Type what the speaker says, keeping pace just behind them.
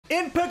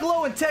Int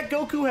Piccolo and Tech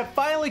Goku have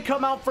finally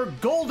come out for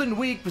Golden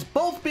Week, with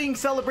both being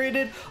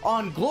celebrated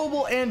on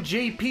Global and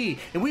JP.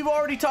 And we've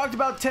already talked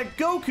about Tech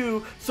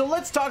Goku, so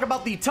let's talk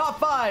about the top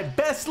 5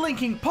 best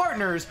linking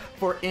partners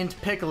for Int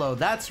Piccolo.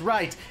 That's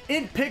right,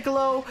 Int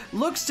Piccolo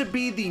looks to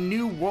be the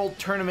new World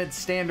Tournament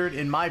standard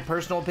in my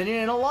personal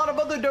opinion, and a lot of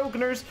other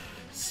Dokeners'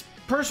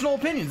 personal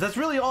opinions. That's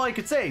really all I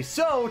could say.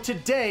 So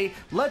today,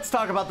 let's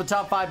talk about the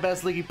top 5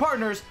 best linking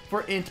partners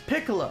for Int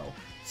Piccolo.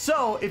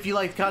 So, if you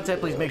like the content,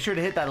 please make sure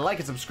to hit that like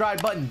and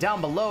subscribe button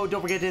down below.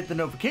 Don't forget to hit the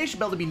notification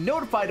bell to be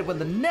notified of when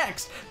the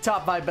next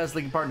top 5 best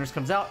linking partners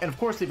comes out. And of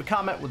course, leave a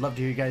comment. Would love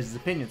to hear you guys'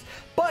 opinions.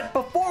 But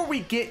before we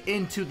get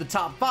into the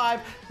top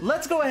 5,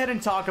 let's go ahead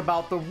and talk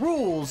about the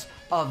rules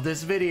of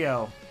this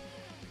video.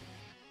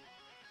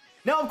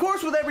 Now, of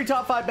course, with every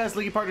top 5 best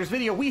linking partners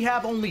video, we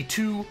have only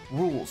 2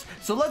 rules.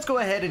 So let's go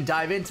ahead and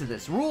dive into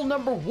this. Rule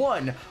number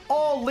 1,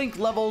 all link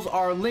levels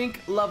are link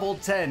level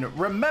 10.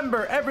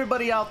 Remember,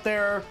 everybody out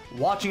there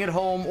watching at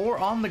home or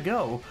on the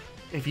go,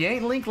 if you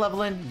ain't link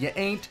leveling, you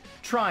ain't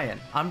trying.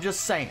 I'm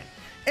just saying.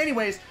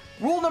 Anyways,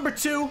 rule number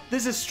 2,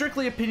 this is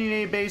strictly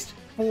opinionated based.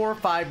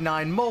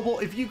 459 mobile.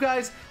 If you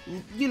guys,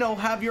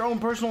 have your own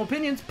personal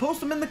opinions, post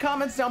them in the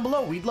comments down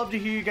below. We'd love to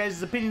hear you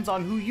guys' opinions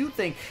on who you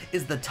think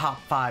is the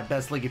top 5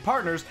 best linking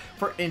partners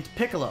for Int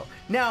Piccolo.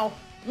 Now,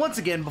 once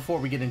again, before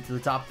we get into the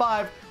top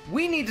 5,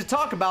 we need to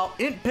talk about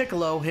Int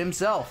Piccolo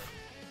himself.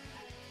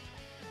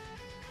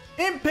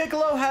 Int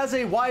Piccolo has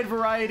a wide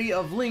variety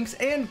of links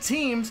and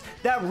teams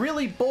that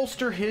really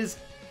bolster his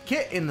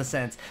kit in the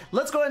sense.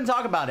 Let's go ahead and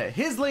talk about it.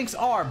 His links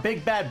are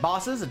Big Bad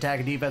Bosses, attack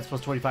and defense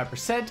plus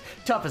 25%,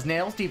 Tough as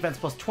Nails, defense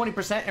plus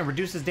 20% and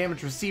reduces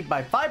damage received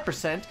by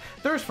 5%,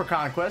 Thirst for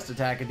Conquest,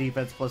 attack and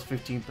defense plus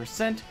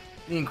 15%,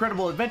 The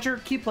Incredible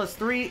Adventure, key plus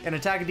 3 and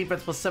attack and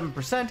defense plus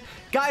 7%,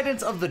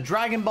 Guidance of the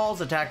Dragon Balls,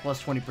 attack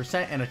plus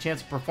 20% and a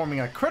chance of performing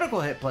a critical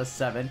hit plus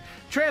 7,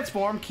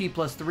 Transform, key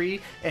plus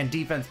 3 and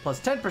defense plus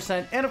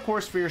 10%, and of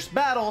course Fierce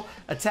Battle,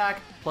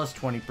 attack plus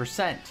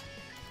 20%.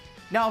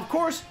 Now, of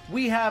course,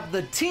 we have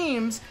the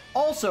teams,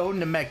 also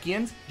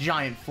Namekians,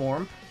 Giant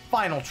Form,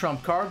 Final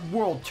Trump Card,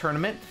 World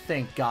Tournament,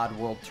 thank God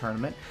World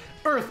Tournament,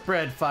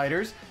 Earthbred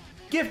Fighters,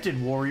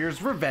 Gifted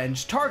Warriors,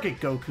 Revenge,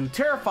 Target Goku,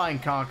 Terrifying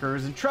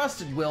Conquerors,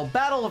 Entrusted Will,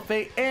 Battle of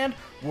Fate, and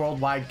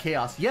Worldwide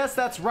Chaos. Yes,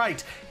 that's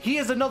right. He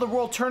is another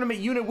World Tournament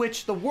unit,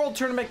 which the World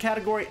Tournament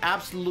category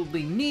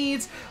absolutely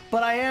needs,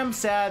 but I am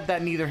sad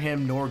that neither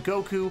him nor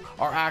Goku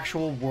are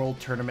actual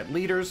World Tournament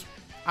leaders.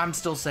 I'm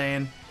still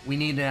saying we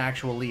need an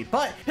actual lead.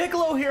 But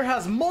Piccolo here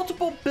has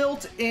multiple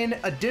built-in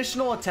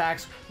additional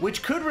attacks,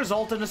 which could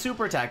result in a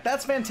super attack.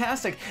 That's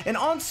fantastic. And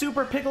on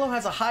super, Piccolo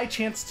has a high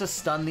chance to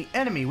stun the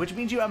enemy, which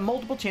means you have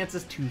multiple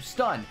chances to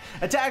stun.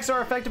 Attacks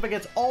are effective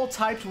against all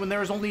types when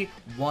there is only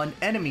one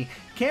enemy.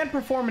 Can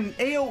perform an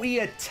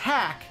AoE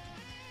attack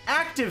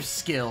active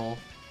skill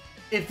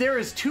if there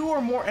is 2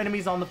 or more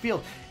enemies on the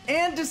field,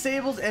 and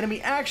disables enemy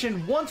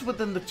action once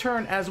within the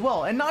turn as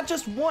well. And not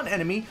just one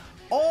enemy,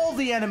 all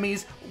the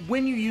enemies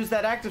when you use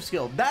that active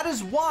skill. That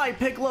is why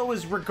Piccolo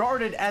is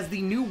regarded as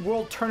the new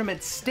World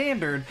Tournament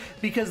standard,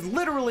 because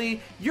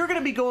literally you're going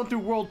to be going through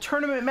World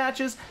Tournament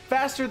matches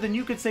faster than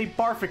you could say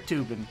Barfic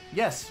Tube. And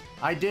yes,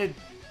 I did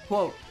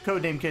quote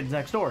Codename Kids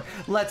Next Door.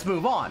 Let's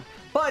move on.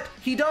 But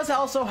he does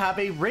also have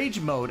a Rage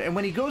mode, and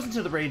when he goes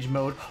into the Rage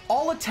mode,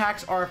 all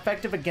attacks are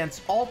effective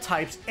against all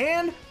types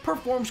and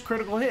performs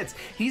critical hits.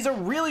 He's a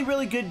really,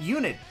 really good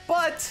unit,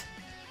 but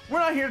we're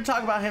not here to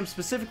talk about him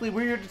specifically.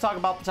 We're here to talk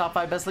about the top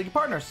 5 best linking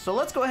partners. So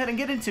let's go ahead and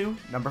get into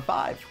number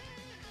 5.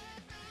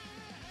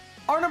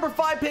 Our number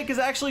 5 pick is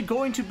actually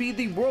going to be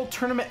the World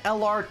Tournament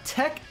LR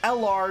Tech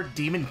LR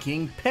Demon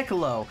King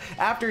Piccolo,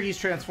 after he's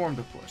transformed,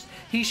 of course.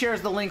 He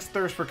shares the links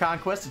Thirst for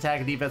Conquest, attack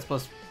and defense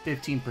plus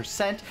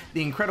 15%,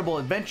 The Incredible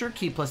Adventure,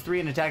 key plus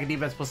 3 and attack and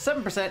defense plus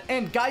 7%,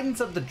 and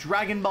Guidance of the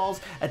Dragon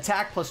Balls,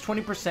 attack plus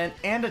 20%,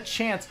 and a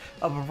chance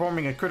of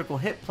performing a critical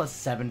hit plus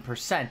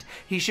 7%.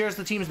 He shares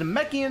the teams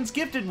Namekians,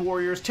 Gifted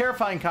Warriors,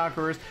 Terrifying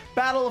Conquerors,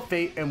 Battle of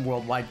Fate, and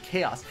Worldwide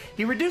Chaos.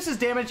 He reduces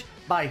damage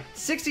by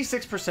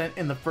 66%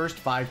 in the first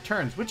 5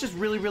 turns, which is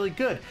really, really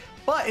good.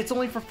 But it's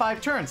only for 5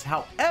 turns.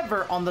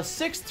 However, on the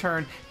 6th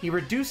turn, he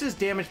reduces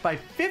damage by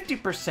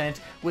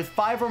 50% with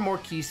 5 or more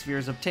key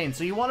spheres obtained.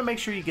 So you want to make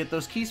sure you get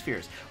those key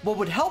spheres. What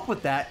would help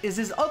with that is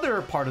his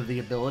other part of the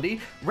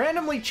ability,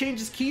 randomly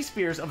changes key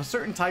spheres of a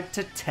certain type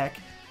to Tech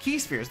key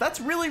spheres.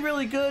 That's really,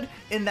 really good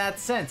in that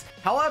sense.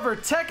 However,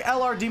 Tech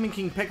LR Demon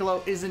King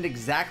Piccolo isn't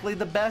exactly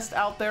the best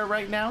out there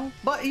right now,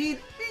 but he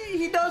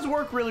does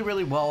work really,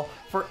 really well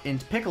for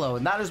Int Piccolo,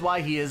 and that is why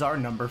he is our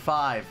number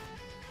 5.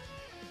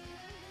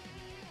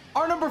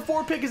 Our number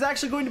 4 pick is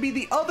actually going to be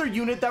the other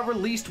unit that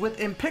released with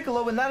Int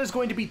Piccolo, and that is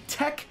going to be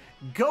Tech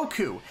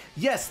Goku.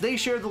 Yes, they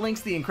share the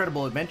links The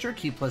Incredible Adventure,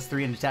 key plus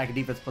 3 and attack and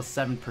defense plus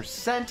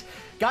 7%,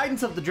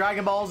 Guidance of the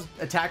Dragon Balls,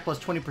 attack plus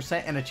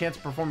 20% and a chance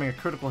of performing a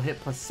critical hit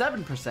plus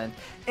 7%,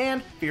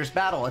 and Fierce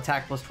Battle,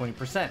 attack plus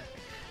 20%.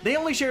 They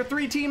only share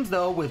 3 teams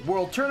though, with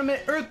World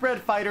Tournament, Earthbred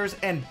Fighters,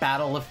 and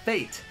Battle of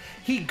Fate.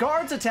 He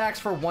guards attacks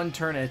for 1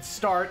 turn at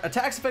start,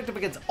 attacks effective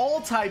against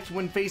all types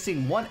when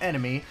facing 1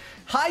 enemy,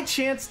 high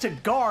chance to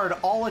guard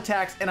all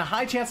attacks, and a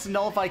high chance to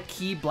nullify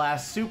Ki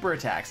Blast super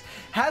attacks.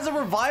 Has a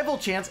revival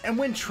chance, and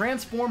when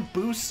transform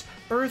boosts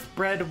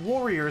Earthbred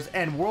warriors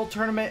and World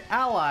Tournament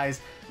allies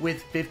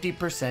with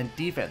 50%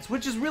 defense,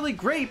 which is really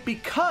great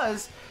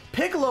because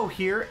Piccolo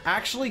here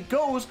actually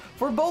goes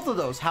for both of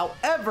those.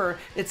 However,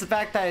 it's the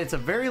fact that it's a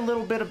very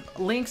little bit of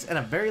links and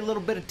a very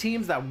little bit of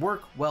teams that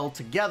work well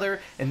together,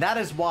 and that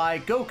is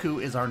why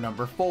Goku is our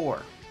number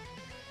 4.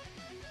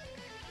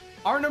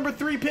 Our number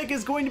 3 pick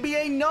is going to be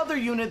another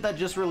unit that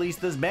just released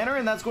this banner,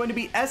 and that's going to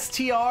be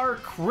STR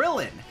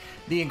Krillin.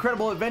 The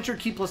Incredible Adventure,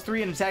 Ki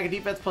 +3 and attack and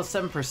defense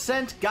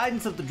 +7%,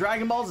 Guidance of the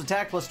Dragon Balls,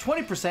 attack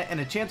 +20%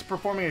 and a chance of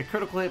performing a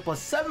critical hit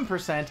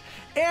 +7%,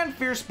 and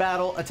Fierce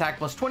Battle, attack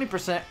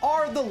 +20%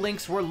 are the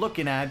links we're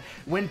looking at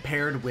when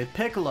paired with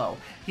Piccolo.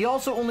 He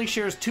also only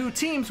shares 2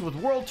 teams with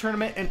World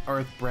Tournament and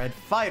Earthbred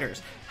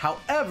Fighters.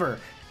 However,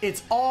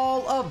 it's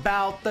all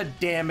about the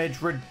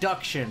damage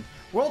reduction.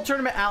 World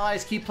Tournament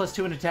allies Ki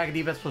 +2 and attack and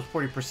defense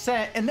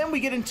 +40%, and then we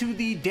get into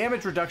the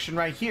damage reduction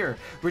right here.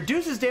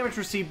 Reduces damage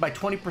received by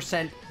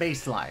 20%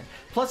 baseline,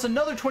 plus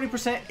another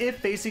 20% if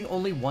facing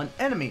only 1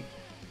 enemy.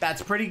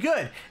 That's pretty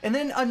good. And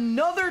then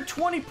another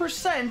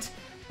 20%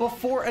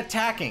 before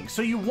attacking.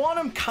 So you want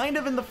him kind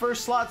of in the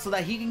first slot so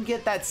that he can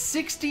get that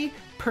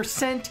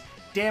 60%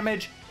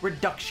 damage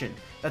reduction.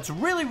 That's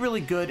really,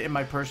 really good in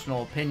my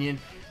personal opinion,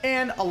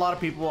 and a lot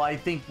of people I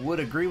think would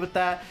agree with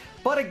that.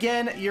 But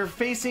again, you're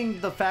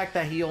facing the fact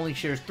that he only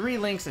shares 3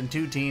 links and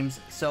 2 teams,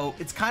 so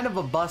it's kind of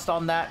a bust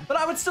on that. But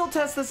I would still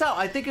test this out.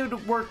 I think it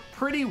would work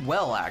pretty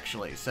well,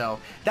 actually. So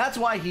that's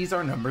why he's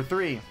our number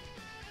 3.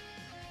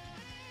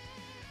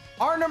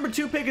 Our number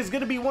 2 pick is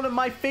going to be one of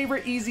my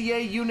favorite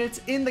EZA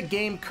units in the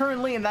game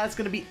currently, and that's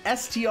going to be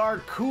STR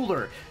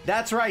Cooler.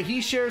 That's right,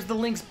 he shares the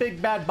links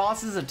Big Bad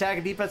Bosses, attack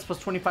and defense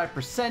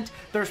 +25%,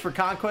 Thirst for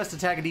Conquest,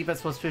 attack and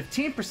defense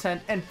 +15%,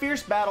 and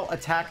Fierce Battle,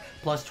 attack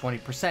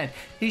 +20%.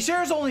 He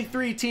shares only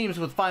 3 teams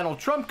with Final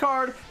Trump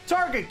Card,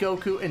 Target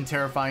Goku, and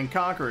Terrifying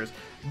Conquerors.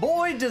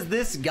 Boy, does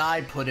this guy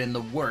put in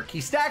the work.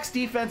 He stacks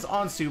defense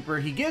on super,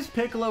 he gives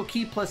Piccolo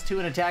Ki +2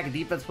 and attack and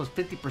defense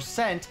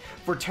 +50%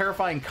 for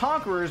Terrifying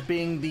Conquerors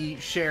being the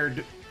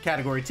shared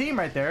category team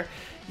right there.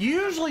 You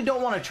usually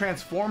don't want to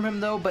transform him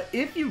though, but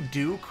if you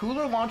do,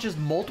 Cooler launches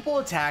multiple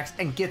attacks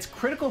and gets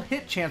critical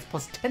hit chance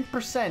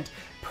 +10%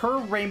 per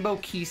Rainbow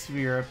Ki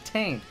Sphere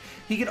obtained.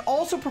 He can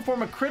also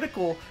perform a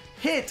critical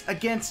hit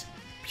against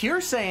Pure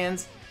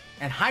Saiyans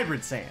and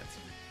Hybrid Saiyans.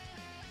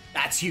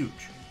 That's huge.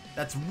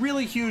 That's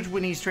really huge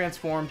when he's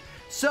transformed,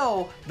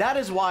 so that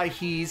is why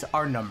he's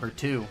our number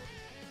 2.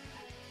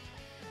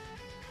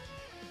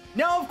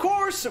 Now, of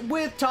course,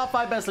 with Top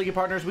 5 Best League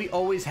Partners, we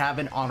always have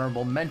an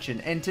honorable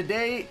mention, and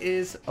today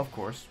is, of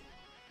course,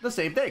 the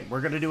same thing.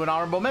 We're going to do an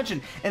honorable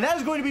mention, and that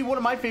is going to be one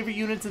of my favorite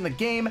units in the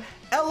game,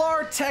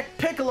 LR Tech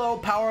Piccolo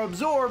Power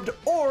Absorbed,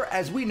 or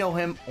as we know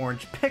him,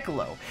 Orange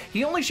Piccolo.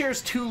 He only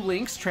shares 2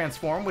 links,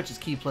 Transform, which is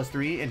Ki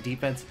 +3 and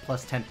defense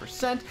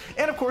 +10%,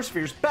 and of course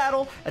Fierce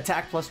Battle,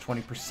 attack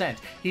 +20%.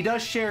 He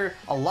does share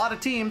a lot of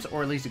teams,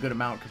 or at least a good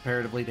amount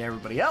comparatively to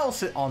everybody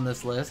else on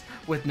this list,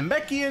 with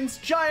Namekians,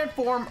 Giant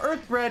Form,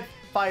 Earthbred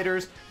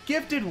Fighters,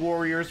 Gifted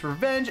Warriors,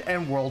 Revenge,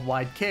 and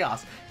Worldwide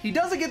Chaos. He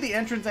doesn't get the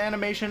entrance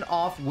animation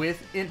off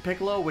with Int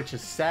Piccolo, which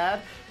is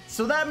sad,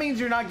 so that means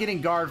you're not getting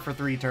guard for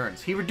 3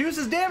 turns. He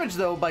reduces damage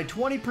though by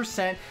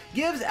 20%,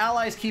 gives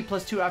allies Ki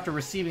 +2 after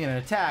receiving an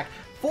attack,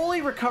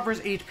 fully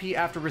recovers HP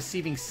after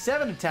receiving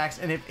 7 attacks,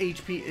 and if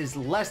HP is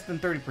less than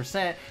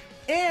 30%,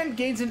 and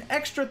gains an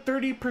extra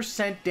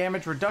 30%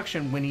 damage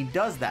reduction when he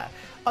does that.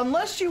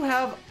 Unless you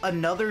have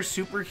another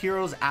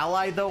superhero's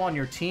ally though on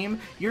your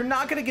team, you're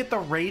not going to get the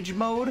rage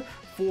mode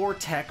for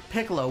Tech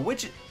Piccolo,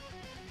 which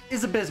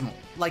is abysmal.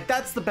 Like,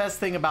 that's the best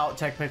thing about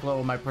Tech Piccolo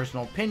in my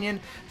personal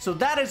opinion, so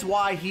that is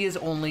why he is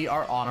only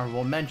our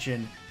honorable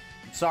mention.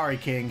 Sorry,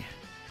 King,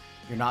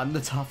 you're not in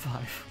the top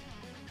 5.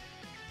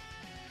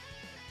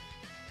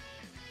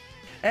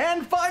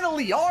 And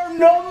finally, our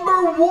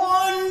number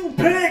 1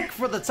 pick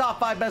for the top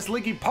 5 best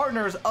league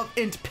partners of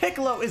Int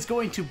Piccolo is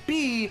going to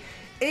be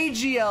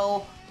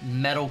AGL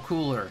Metal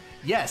Cooler.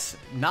 Yes,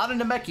 not a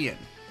Namekian.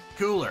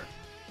 Cooler.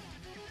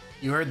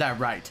 You heard that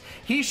right.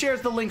 He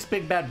shares the links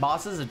Big Bad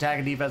Bosses, attack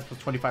and defense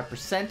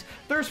 +25%,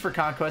 Thirst for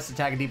Conquest,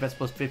 attack and defense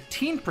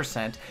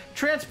 +15%,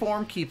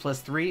 Transform, Ki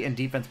 +3 and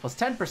defense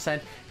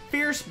 +10%,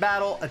 Fierce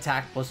Battle,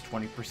 attack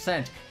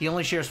 +20%. He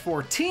only shares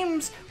 4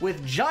 teams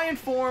with Giant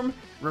Form,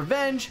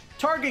 Revenge,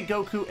 Target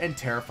Goku, and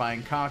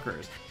Terrifying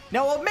Conquerors.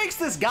 Now, what makes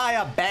this guy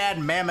a bad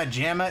mamma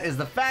jamma is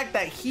the fact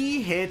that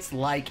he hits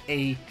like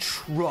a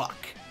truck.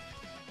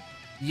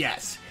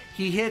 Yes,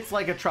 he hits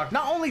like a truck.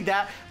 Not only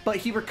that, but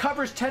he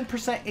recovers 10%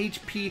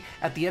 HP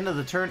at the end of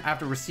the turn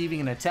after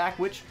receiving an attack,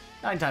 which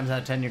 9 times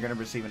out of 10 you're going to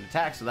receive an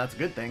attack, so that's a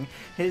good thing.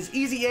 His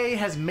EZA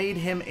has made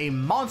him a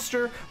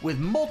monster with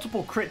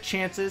multiple crit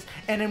chances,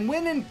 and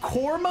when in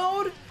core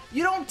mode,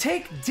 you don't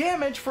take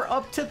damage for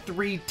up to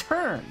 3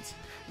 turns.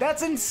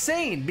 That's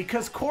insane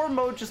because core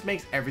mode just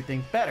makes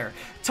everything better.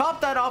 Top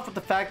that off with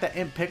the fact that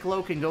Int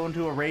Piccolo can go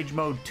into a rage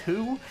mode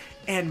too,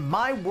 and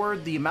my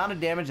word, the amount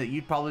of damage that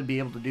you'd probably be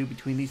able to do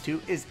between these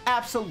two is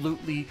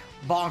absolutely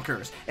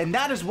bonkers. And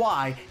that is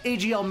why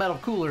AGL Metal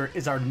Cooler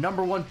is our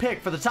 #1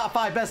 pick for the top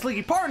 5 best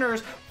league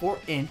partners for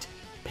Int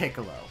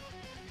Piccolo.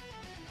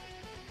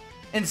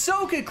 And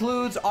so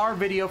concludes our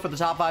video for the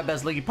top 5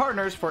 best league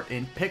partners for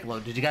Int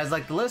Piccolo. Did you guys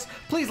like the list?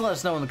 Please let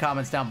us know in the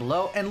comments down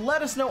below, and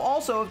let us know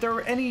also if there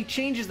were any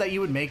changes that you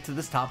would make to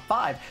this top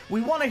 5.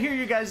 We want to hear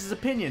your guys'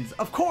 opinions.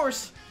 Of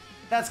course,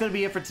 that's going to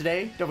be it for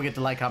today. Don't forget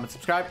to like, comment,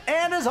 subscribe,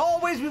 and as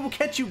always, we will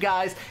catch you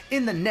guys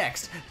in the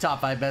next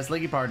top 5 best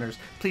league partners.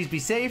 Please be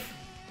safe.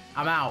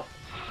 I'm out.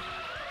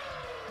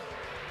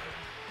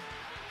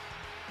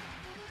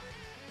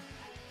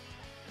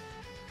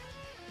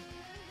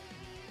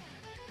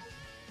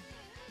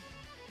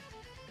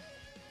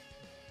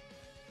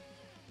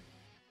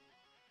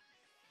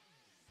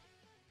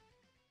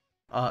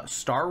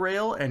 Star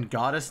Rail and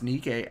Goddess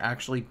Nike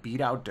actually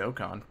beat out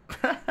Dokkan.